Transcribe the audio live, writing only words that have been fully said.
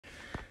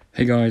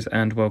Hey guys,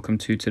 and welcome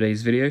to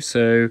today's video.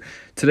 So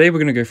today we're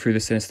going to go through the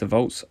Sinister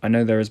Vaults. I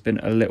know there has been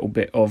a little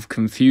bit of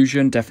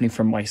confusion, definitely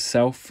from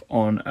myself,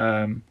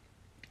 on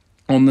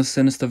the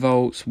Sinister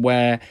Vaults,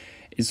 where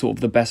is sort of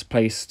the best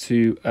place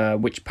to,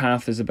 which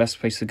path is the best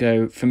place to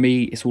go. For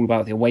me, it's all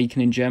about the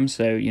Awakening Gem,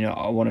 so you know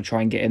I want to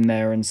try and get in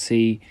there and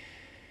see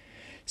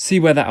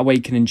where that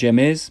Awakening Gem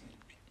is.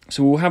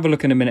 So we'll have a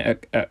look in a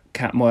minute at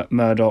Cat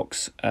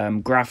Murdoch's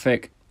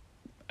graphic,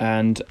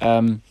 and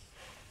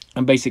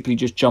basically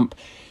just jump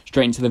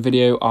straight into the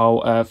video.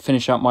 I'll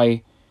finish out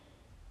my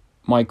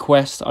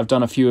quest. I've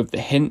done a few of the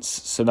hints,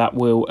 so that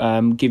will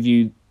give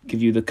you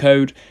the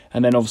code,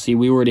 and then obviously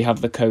we already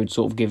have the code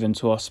sort of given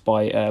to us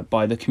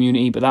by the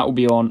community, but that will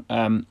be on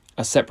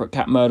a separate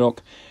Cat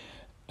Murdoch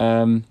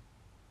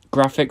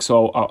graphic.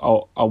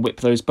 So I'll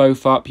whip those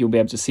both up. You'll be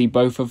able to see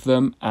both of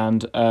them,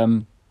 and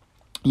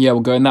yeah,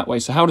 we'll go in that way.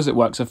 So how does it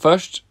work? So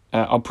first,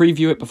 I'll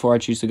preview it before I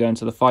choose to go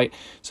into the fight.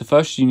 So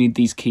first you need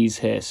these keys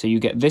here. So you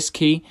get this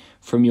key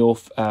from your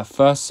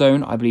first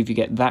zone. I believe you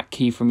get that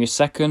key from your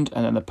second,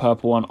 and then the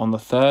purple one on the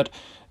third.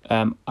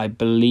 I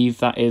believe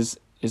that is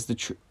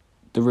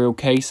the real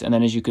case. And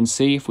then as you can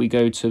see, if we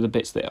go to the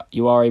bits that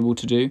you are able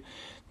to do,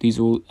 these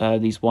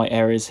white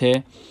areas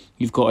here,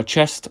 you've got a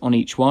chest on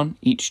each one.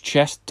 Each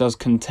chest does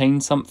contain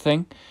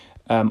something.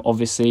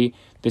 Obviously,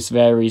 this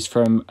varies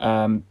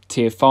from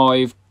tier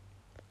 5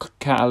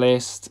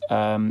 catalyst,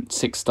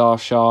 6-star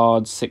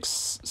shards,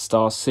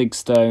 6-star sig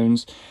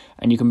stones,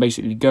 and you can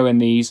basically go in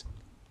these,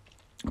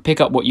 pick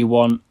up what you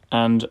want,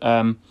 and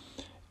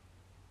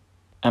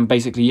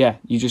basically, yeah,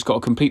 you just got to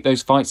complete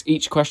those fights.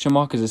 Each question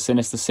mark is a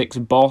Sinister 6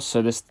 boss,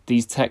 so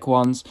these tech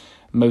ones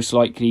most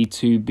likely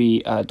to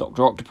be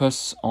Dr.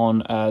 Octopus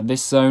on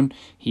this zone.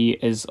 He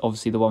is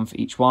obviously the one for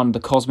each one.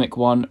 The cosmic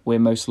one, we're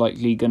most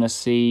likely gonna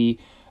see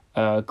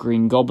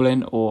Green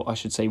Goblin, or I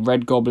should say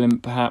Red Goblin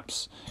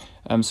perhaps.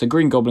 So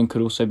Green Goblin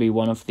could also be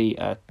one of the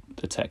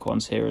tech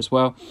ones here as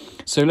well.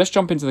 So let's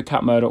jump into the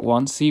Cat Murdoch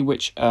one, see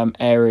which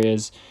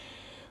areas,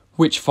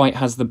 which fight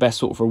has the best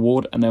sort of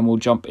reward, and then we'll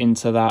jump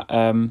into that.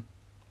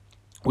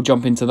 We'll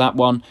jump into that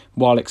one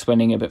while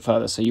explaining it a bit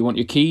further. So you want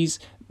your keys.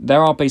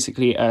 There are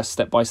basically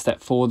step-by-step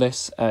for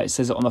this. It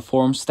says it on the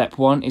forum. Step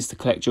 1 is to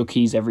collect your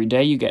keys every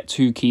day. You get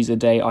 2 keys a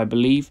day, I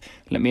believe.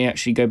 Let me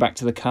actually go back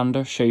to the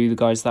calendar, show you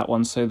guys that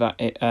one so that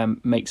it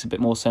makes a bit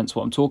more sense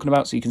what I'm talking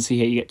about. So you can see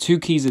here you get 2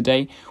 keys a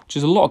day, which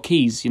is a lot of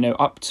keys. You know,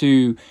 up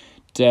to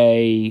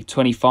day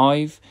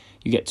 25,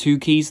 you get 2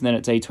 keys, and then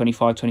at day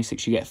 25,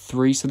 26, you get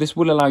 3. So this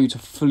will allow you to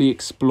fully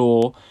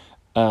explore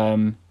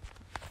the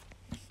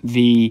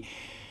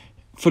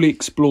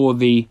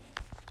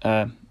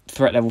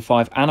threat level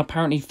 5 and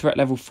apparently threat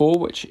level 4,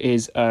 which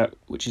is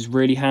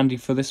really handy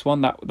for this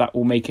one. That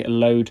will make it a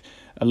load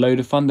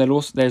of fun.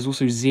 There's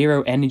also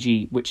 0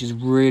 energy, which is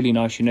really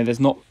nice. You know, there's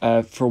not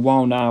for a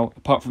while now,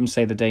 apart from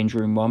say the Danger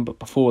Room one, but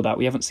before that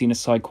we haven't seen a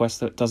side quest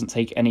that doesn't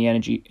take any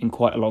energy in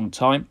quite a long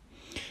time.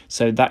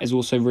 So that is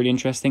also really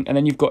interesting. And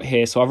then you've got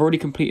here, so I've already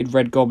completed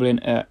Red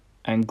Goblin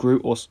and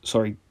Groot, or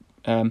sorry,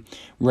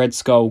 Red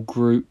Skull,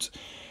 Groot.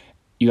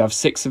 You have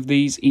 6 of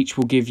these. Each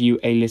will give you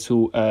a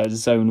little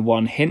zone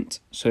 1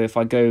 hint. So if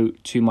I go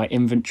to my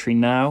inventory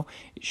now,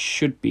 it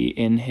should be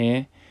in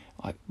here.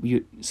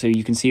 So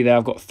you can see there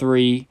I've got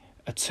 3,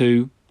 a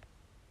 2.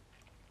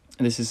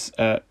 And this is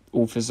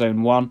all for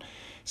zone 1.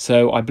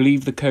 So I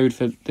believe the code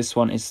for this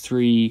one is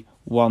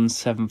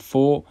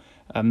 3174.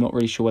 I'm not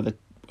really sure where the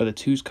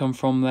 2's come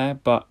from there,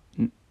 but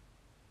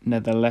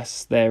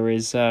nevertheless there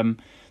is one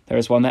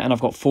there, and I've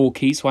got 4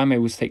 keys, so I'm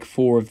able to take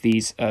 4 of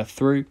these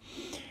through.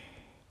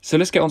 So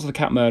let's get onto the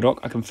Cat Murdoch.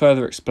 I can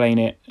further explain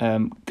it,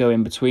 go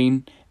in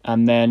between,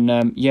 and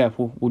then yeah,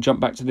 we'll jump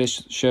back to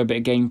this, show a bit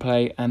of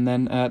gameplay, and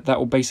then that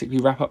will basically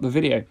wrap up the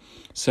video.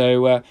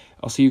 So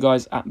I'll see you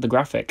guys at the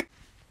graphic.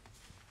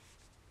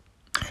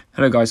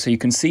 Hello guys, so you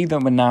can see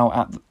that we're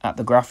now at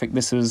the graphic.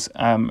 This was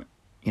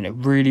you know,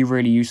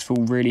 really useful,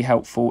 really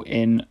helpful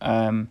in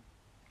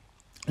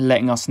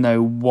letting us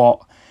know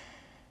what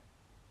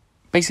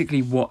is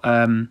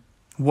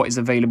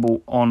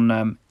available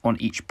on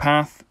each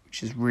path,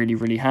 which is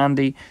really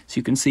handy. So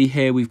you can see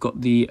here we've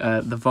got the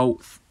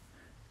vault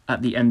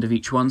at the end of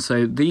each one.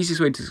 So the easiest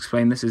way to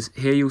explain this is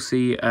here you'll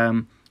see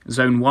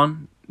zone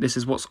 1. This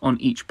is what's on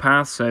each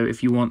path. So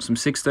if you want some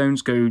 6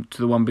 stones, go to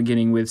the one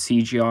beginning with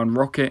CGR and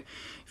Rocket.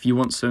 If you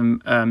want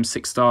some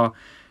 6-star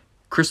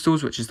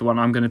crystals, which is the one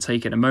I'm going to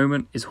take in a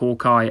moment, is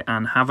Hawkeye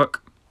and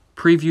Havoc.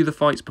 Preview the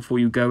fights before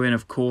you go in,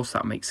 of course,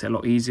 that makes it a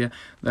lot easier.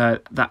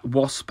 That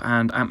Wasp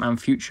and Ant-Man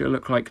Future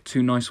look like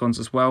 2 nice ones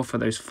as well for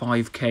those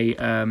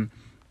 5k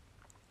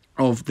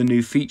of the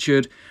new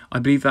featured. I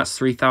believe that's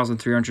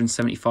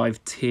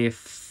 3,375 tier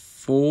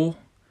 4.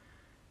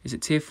 Is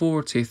it tier 4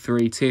 or tier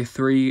 3? Tier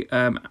 3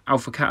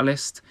 Alpha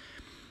Catalyst,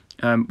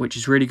 which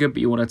is really good,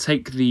 but you want to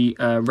take the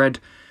red,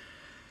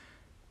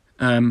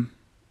 the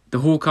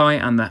Hawkeye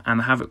and the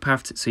Havoc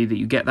path to see that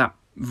you get that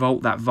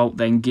vault. That vault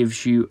then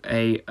gives you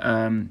a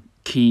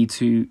key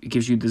to, it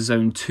gives you the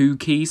zone 2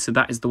 key, so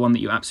that is the one that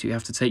you absolutely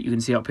have to take. You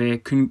can see up here,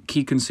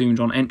 key consumed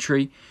on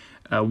entry,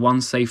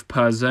 1 safe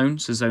per zone,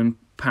 so zone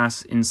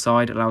pass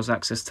inside allows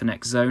access to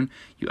next zone.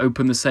 You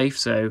open the safe,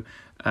 so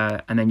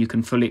and then you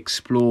can fully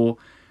explore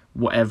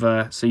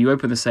whatever. So you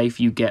open the safe,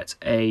 you get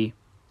a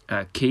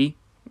key,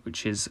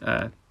 which is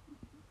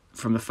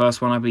from the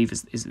first one, I believe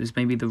is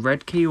maybe the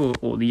red key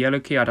or the yellow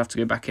key. I'd have to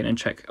go back in and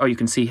check. Oh, you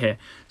can see here.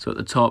 So at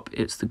the top,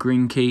 it's the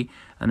green key,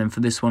 and then for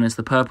this one, it's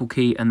the purple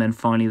key, and then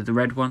finally the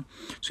red one.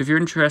 So if you're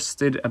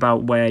interested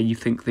about where you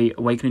think the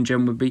Awakening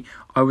Gem would be,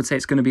 I would say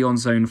it's going to be on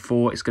Zone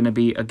 4. It's going to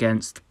be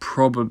against,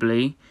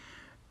 probably,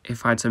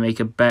 if I had to make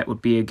a bet,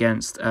 would be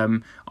against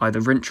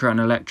either Rintra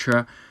and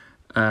Electra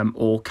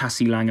or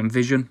Cassie Lang and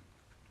Vision.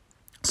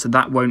 So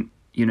that won't,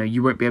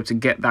 you won't be able to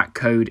get that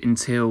code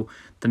until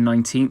the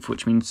 19th,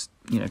 which means,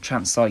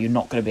 chances are you're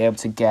not going to be able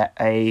to get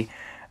a,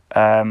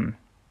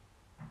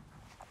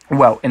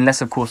 well,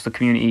 unless, of course, the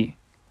community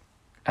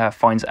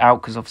finds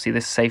out, because obviously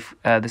this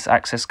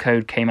access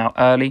code came out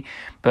early,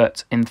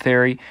 but in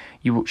theory,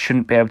 you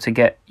shouldn't be able to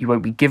get, you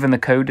won't be given the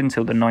code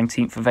until the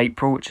 19th of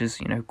April, which is,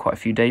 quite a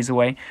few days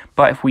away.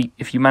 But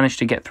if you manage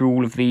to get through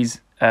all of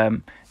these,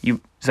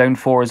 Zone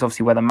 4 is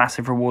obviously where the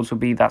massive rewards will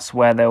be. That's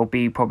where there'll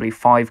be probably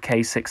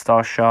 5k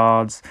 6-star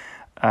shards,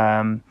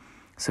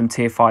 some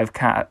tier 5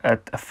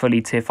 a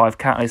fully tier 5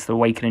 catalyst, the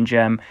Awakening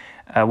Gem,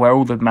 where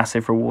all the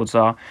massive rewards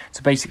are.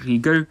 So basically,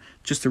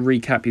 just to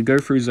recap, you go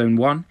through Zone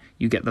 1,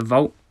 you get the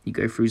Vault, you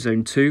go through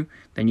Zone 2,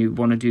 then you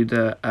want to do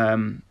the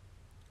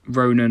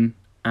Ronin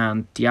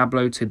and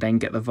Diablo to then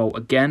get the Vault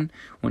again.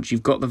 Once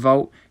you've got the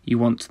Vault, you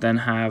want to then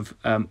have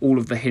all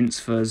of the hints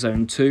for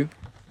Zone 2,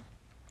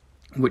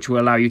 which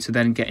will allow you to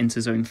then get into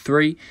Zone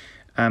 3,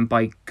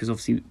 because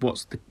obviously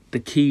what's the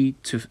key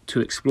to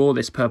explore,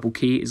 this purple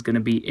key, is going to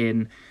be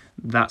in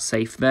that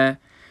safe there.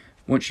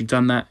 Once you've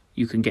done that,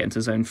 you can get into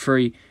Zone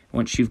 3.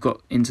 Once you've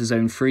got into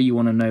Zone 3, you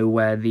want to know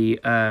where the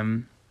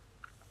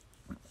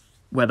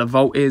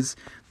Vault is.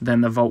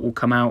 Then the Vault will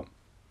come out.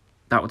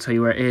 That will tell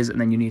you where it is, and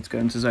then you need to go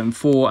into Zone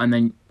 4, and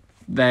then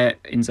there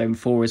in Zone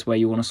 4 is where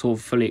you want to sort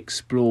of fully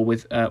explore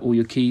with all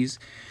your keys.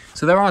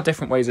 So there are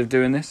different ways of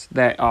doing this.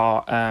 There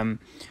are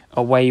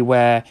a way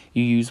where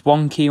you use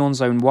one key on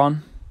Zone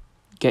 1,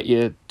 get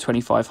your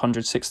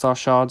 2500 6-star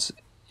shards,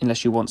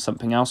 unless you want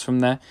something else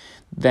from there.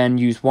 Then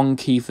use one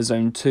key for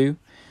Zone 2.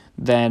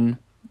 Then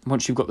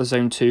once you've got the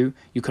Zone 2,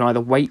 you can either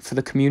wait for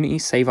the community,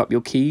 save up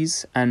your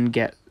keys, and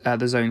get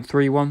the Zone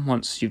 3 one.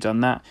 Once you've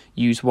done that,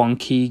 use one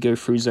key, go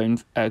through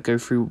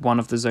one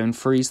of the Zone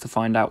 3s to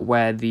find out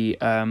where the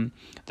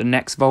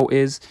next Vault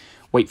is.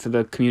 Wait for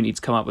the community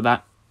to come up with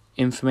that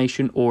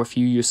information, or if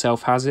you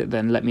yourself has it,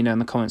 then let me know in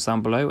the comments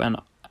down below, and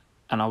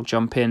I'll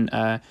jump in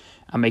and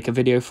make a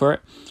video for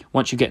it.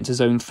 Once you get into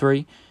Zone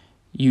 3,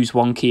 use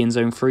one key in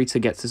Zone 3 to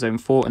get to Zone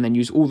 4, and then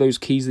use all those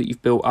keys that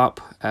you've built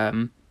up.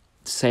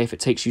 Say if it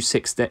takes you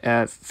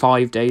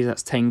 5 days,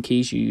 that's 10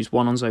 keys. You use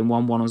one on Zone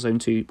 1, one on Zone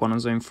 2, one on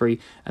Zone 3,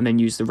 and then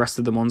use the rest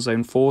of them on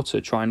Zone 4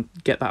 to try and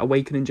get that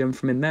Awakening Gem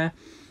from in there.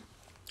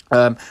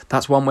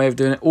 That's one way of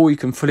doing it. Or you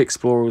can fully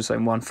explore of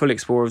Zone 1, fully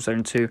explore of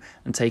Zone 2,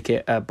 and take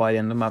it by the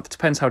end of the month. It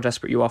depends how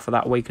desperate you are for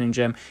that Awakening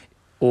Gem,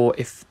 or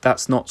if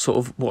that's not sort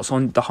of what's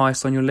on the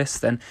highest on your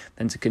list, then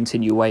to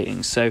continue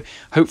waiting. So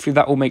hopefully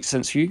that all makes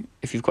sense to you.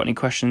 If you've got any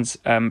questions,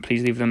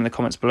 please leave them in the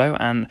comments below,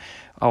 and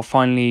I'll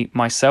finally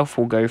myself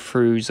will go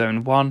through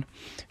Zone 1,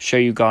 show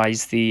you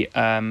guys the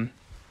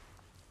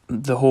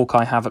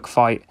Hawkeye Havoc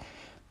fight,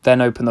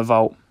 then open the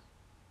Vault,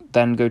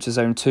 then go to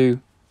Zone 2,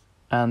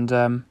 and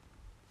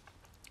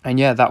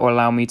yeah, that will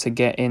allow me to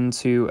get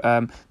into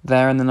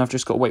there, and then I've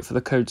just got to wait for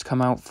the code to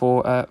come out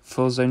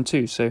for Zone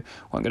 2. So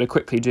what I'm going to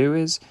quickly do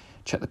is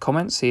check the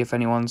comments, see if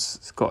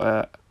anyone's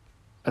got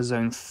a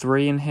Zone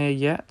 3 in here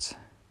yet.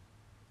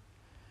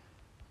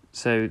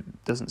 So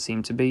doesn't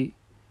seem to be.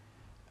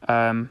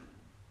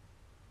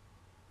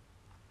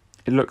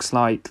 It looks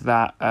like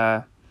that.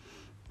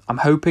 I'm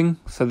hoping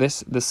for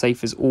this, the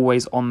safe is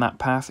always on that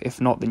path.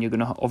 If not, then you're going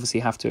to obviously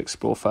have to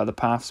explore further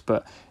paths,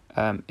 but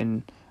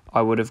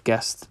I would have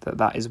guessed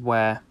that is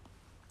where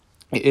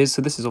it is.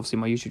 So this is obviously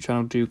my YouTube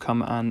channel. Do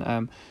come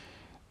and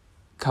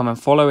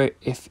follow it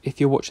if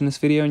you're watching this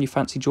video and you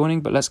fancy joining.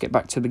 But let's get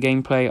back to the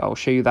gameplay. I'll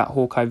show you that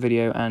Hawkeye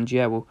video, and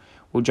yeah, we'll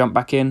jump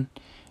back in.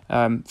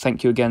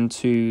 Thank you again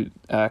to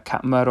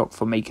Cat Murdoch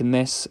for making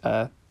this,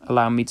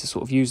 allowing me to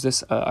sort of use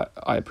this.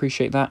 I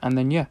appreciate that. And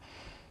then yeah,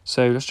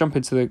 so let's jump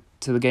into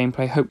the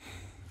gameplay.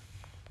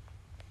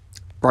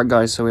 Right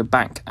guys, so we're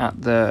back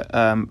at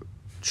the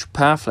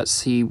path. Let's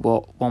see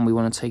what one we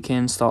want to take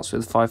in. Starts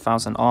with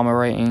 5,000 armor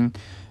rating.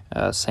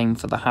 Same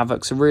for the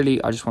Havoc. So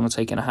really, I just want to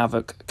take in a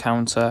Havoc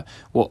counter.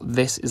 What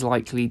this is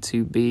likely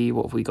to be.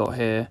 What have we got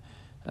here?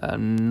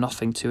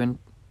 Nothing to in.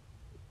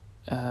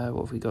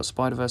 What have we got?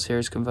 Spider-Verse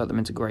heroes, convert them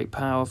into great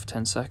power for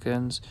 10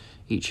 seconds.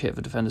 Each hit of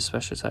a defender's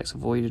special attacks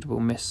avoided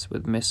will miss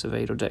with miss,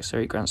 evade, or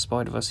dexterity. Grants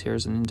Spider-Verse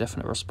heroes an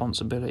indefinite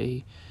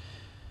responsibility.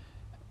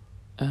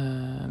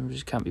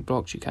 Just can't be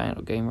blocked. You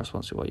cannot gain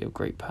responsibility while you have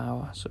great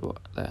power. So what?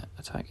 Their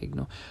attack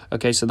ignore.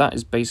 Okay, so that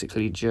is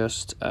basically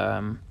just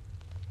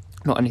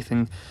not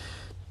anything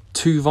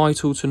too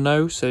vital to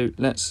know. So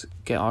let's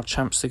get our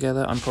champs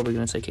together. I'm probably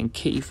going to take in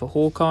Kitty for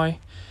Hawkeye.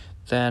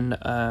 Then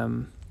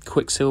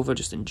Quicksilver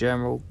just in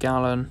general,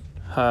 Gallon,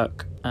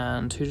 Herc,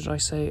 and who did I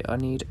say? I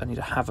need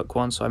a Havoc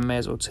one, so I may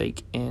as well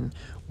take in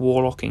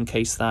Warlock in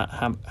case that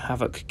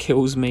Havoc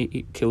kills me.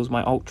 It kills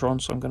my Ultron,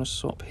 so I'm going to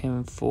swap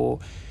him for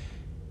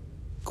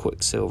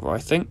Quicksilver, I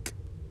think.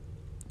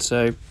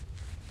 So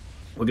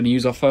we're going to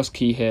use our first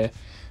key here.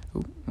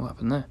 Ooh, what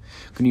happened there?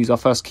 We're going to use our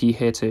first key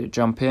here to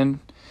jump in,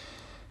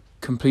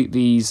 complete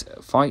these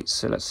fights.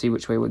 So let's see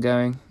which way we're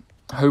going.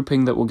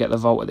 Hoping that we'll get the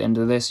vault at the end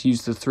of this.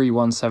 Use the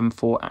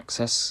 3174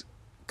 access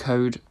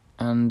code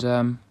and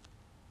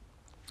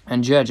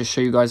yeah, just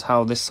show you guys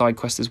how this side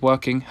quest is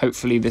working.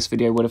 Hopefully this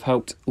video would have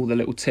helped, all the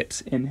little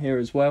tips in here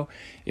as well.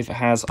 If it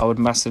has, I would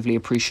massively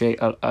appreciate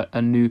a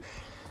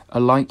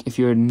like. If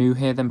you're new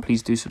here, then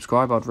please do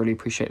subscribe. I'd really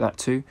appreciate that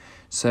too.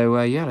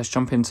 So yeah, let's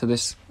jump into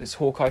this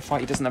Hawkeye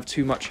fight. He doesn't have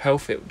too much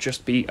health. It would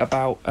just be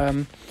about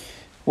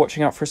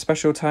watching out for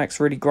special attacks,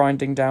 really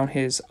grinding down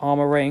his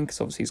armor rating,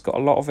 because obviously he's got a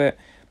lot of it.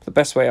 But the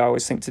best way I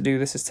always think to do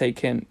this is you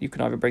can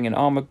either bring in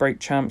armor break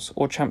champs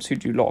or champs who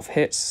do a lot of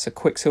hits. So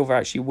Quicksilver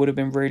actually would have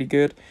been really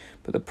good,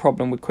 but the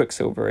problem with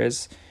Quicksilver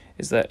is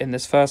that in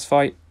this first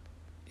fight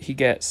he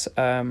gets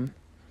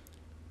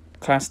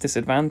class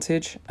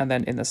disadvantage, and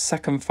then in the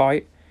second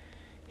fight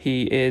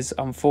he is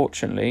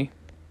unfortunately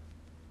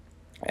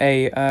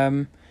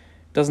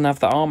doesn't have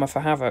the armor for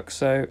Havoc,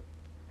 so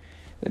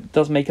it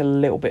does make a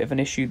little bit of an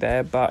issue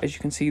there. But as you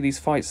can see, these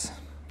fights,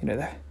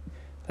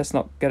 let's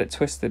not get it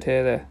twisted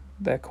here,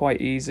 they're quite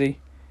easy.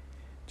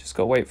 Just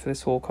got to wait for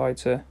this Hawkeye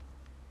to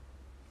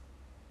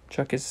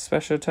chuck his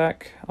special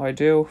attack.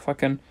 Ideal. If I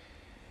can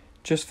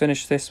just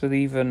finish this with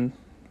even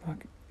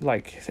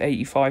like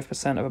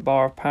 85% of a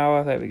bar of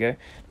power. There we go.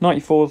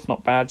 94 is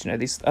not bad.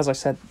 These, as I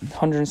said,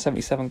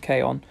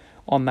 177k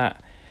on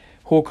that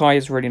Hawkeye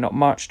is really not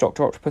much.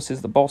 Dr. Octopus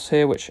is the boss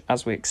here, which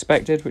as we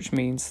expected, which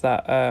means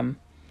that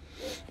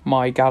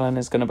my Gallon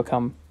is going to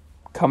become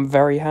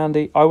very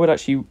handy.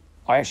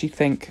 I actually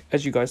think,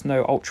 as you guys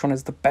know, Ultron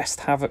is the best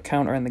Havoc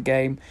counter in the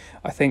game.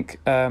 I think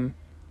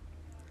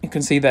you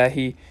can see there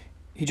he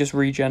just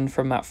regen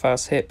from that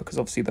first hit, because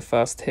obviously the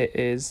first hit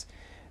is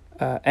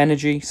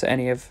energy, so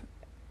any of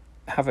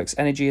Havoc's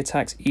energy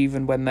attacks,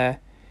 even when they're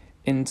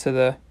into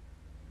the...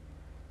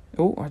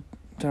 Oh, I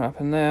don't know what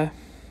happened there.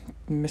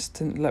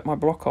 Didn't let my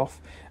block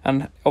off.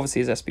 And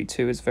obviously his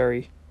SB2 is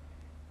very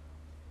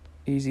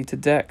easy to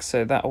deck,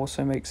 so that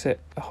also makes it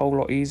a whole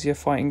lot easier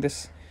fighting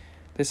this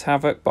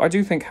Havoc. But I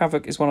do think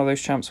Havoc is one of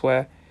those champs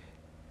where...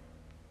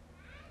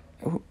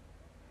 Oh,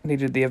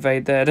 needed the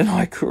evade there, didn't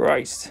I?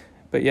 Christ.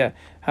 But yeah,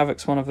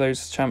 Havoc's one of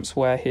those champs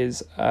where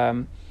his...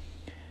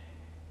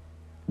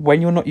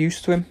 when you're not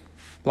used to him,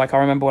 like I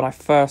remember when I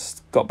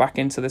first got back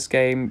into this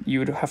game, you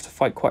would have to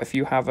fight quite a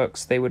few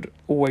Havocs. They would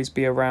always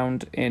be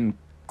around in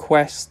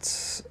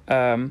quests,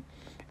 in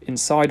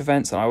side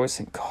events, and I always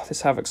think, God,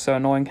 this Havoc's so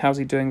annoying. How's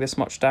he doing this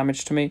much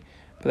damage to me?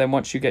 But then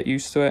once you get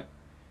used to it,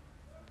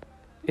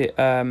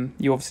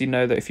 you obviously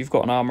know that if you've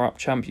got an armor up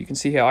champ, you can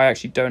see here I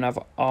actually don't have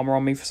armor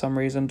on me for some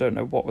reason. Don't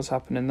know what was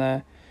happening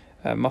there.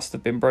 Must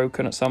have been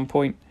broken at some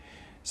point.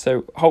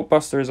 So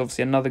Hulkbuster is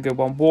obviously another good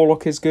one.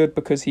 Warlock is good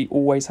because he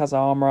always has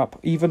armor up.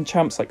 Even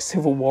champs like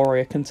Civil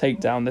Warrior can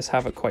take down this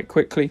Havoc quite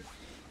quickly.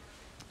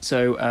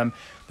 So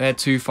there are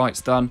 2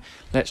 fights done.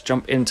 Let's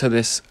jump into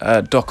this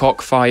Doc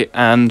Ock fight,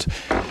 and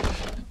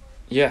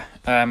yeah,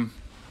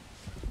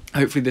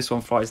 hopefully this one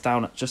flies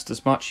down at just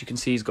as much. You can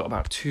see he's got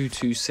about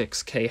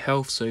 226k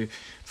health, so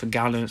for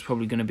Gallon it's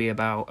probably going to be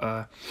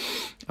about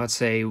I'd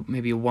say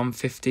maybe a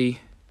 150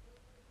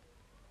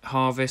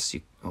 harvest.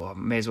 I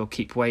may as well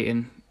keep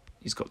waiting.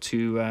 He's got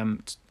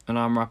an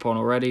armor up on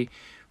already,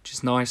 which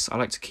is nice. I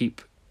like to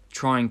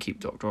try and keep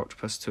Dr.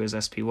 Octopus to his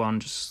SP1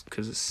 just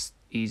because it's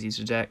easy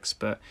to dex,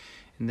 but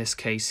in this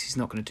case he's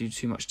not going to do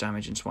too much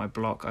damage into my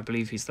block. I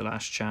believe he's the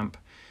last champ,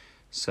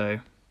 so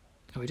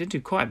he did do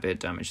quite a bit of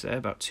damage there,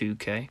 about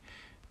 2k,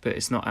 but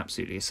it's not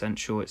absolutely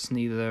essential. It's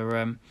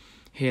neither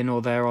here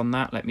nor there on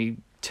that. Let me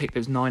take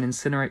those 9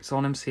 incinerates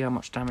on him, see how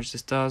much damage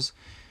this does.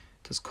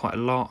 It does quite a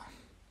lot.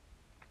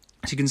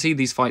 As you can see,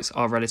 these fights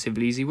are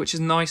relatively easy, which is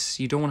nice.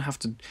 You don't want to have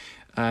to,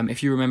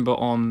 if you remember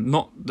on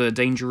not the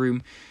Danger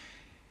Room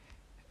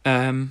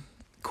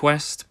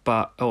quest,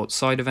 or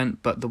side event,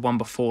 but the one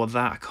before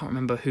that, I can't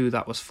remember who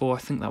that was for. I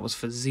think that was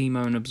for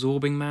Zemo and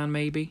Absorbing Man,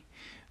 maybe,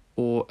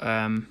 or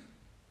I'm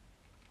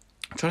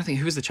trying to think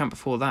who was the champ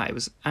before that. It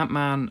was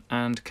Ant-Man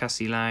and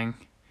Cassie Lang.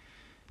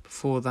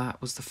 Before that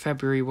was the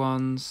February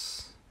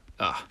ones.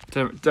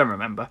 Don't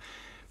remember,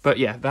 but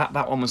yeah,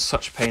 that one was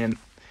such a pain. And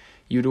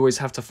you'd always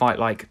have to fight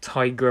like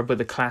Tigra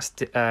with a class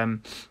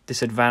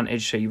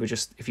disadvantage, so you were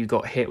just, if you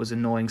got hit, it was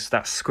annoying. So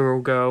that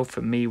Squirrel Girl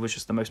for me was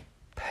just the most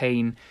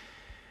painful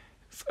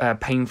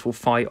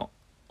fight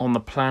on the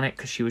planet,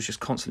 because she was just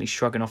constantly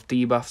shrugging off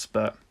debuffs.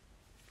 But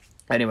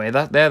anyway,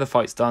 there the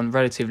fight's done,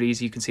 relatively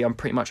easy. You can see I'm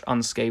pretty much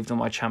unscathed on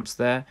my champs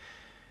there.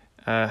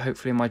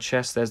 Hopefully in my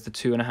chest there's the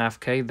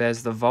 2.5k.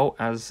 There's the vault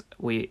as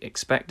we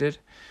expected.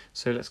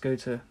 So let's go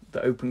to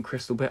the open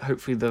crystal bit.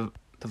 Hopefully the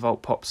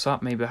vault pops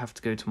up. Maybe I have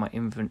to go to my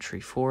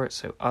inventory for it.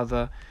 So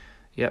other,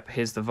 yep,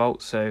 here's the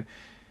vault. So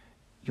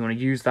you want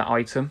to use that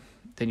item.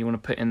 then you want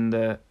to put in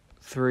the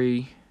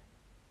 3.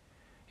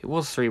 It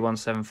was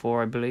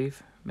 3174, I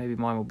believe. Maybe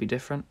mine will be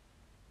different.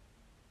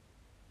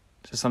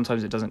 So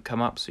sometimes it doesn't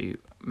come up, so you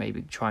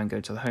maybe try and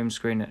go to the home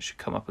screen. It should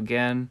come up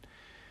again.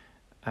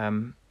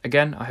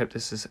 Again, I hope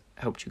this has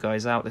helped you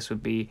guys out. This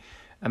would be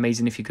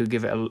amazing if you could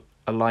give it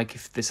a like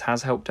if this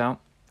has helped out,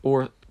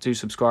 or do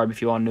subscribe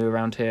if you are new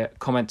around here.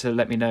 Comment to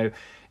let me know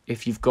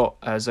if you've got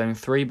zone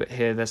 3, but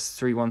here there's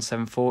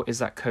 3174. Is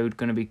that code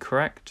going to be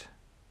correct?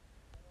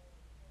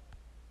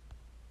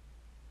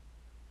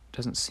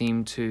 Doesn't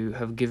seem to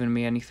have given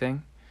me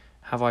anything.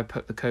 Have I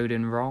put the code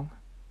in wrong?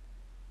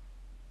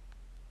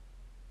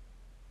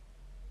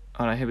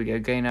 Oh no, here we go.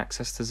 Gain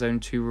access to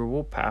zone 2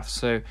 reward path.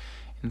 So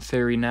in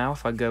theory now,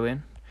 if I go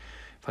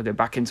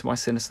back into my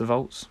Sinister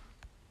Vaults,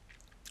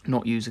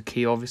 not use a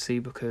key obviously,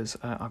 because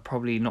I'm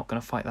probably not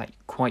going to fight that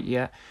quite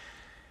yet,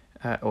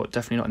 or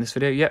definitely not in this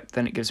video. Yep,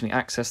 then it gives me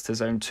access to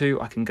zone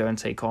 2. I can go and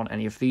take on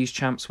any of these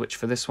champs, which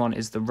for this one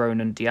is the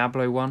Ronin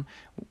Diablo one,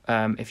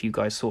 if you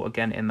guys saw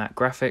again in that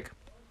graphic,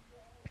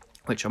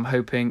 which I'm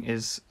hoping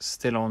is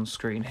still on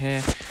screen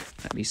here.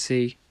 Let me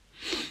see.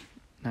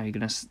 Now you're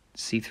going to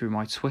see through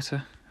my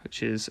Twitter,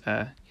 which is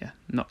yeah,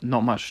 not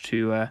much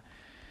to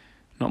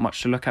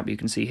look at, but you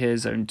can see here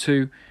zone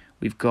 2.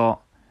 We've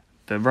got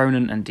the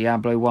Ronin and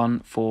Diablo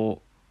one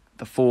for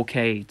the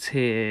 4K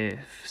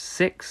tier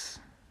 6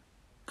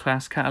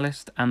 class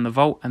catalyst and the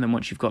Vault, and then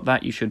once you've got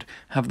that, you should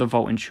have the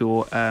Vault into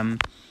your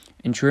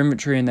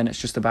inventory, and then it's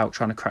just about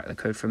trying to crack the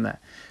code from there.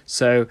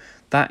 So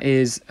that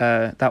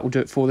will do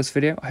it for this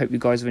video. I hope you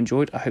guys have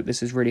enjoyed. I hope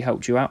this has really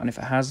helped you out, and if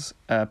it has,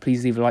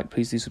 please leave a like,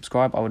 please do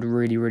subscribe. I would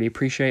really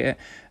appreciate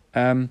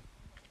it.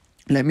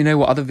 Let me know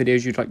what other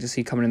videos you'd like to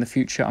see coming in the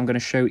future. I'm going to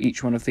show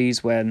each one of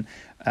these when,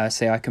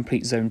 say, I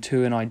complete zone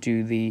 2 and I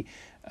do the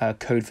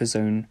code for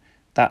zone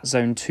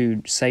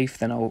 2 safe.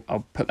 Then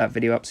I'll put that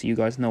video up so you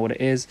guys know what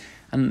it is.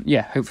 And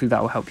yeah, hopefully that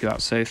will help you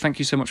out. So thank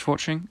you so much for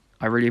watching.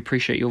 I really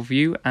appreciate your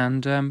view.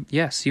 And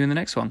yeah, see you in the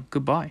next one.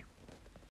 Goodbye.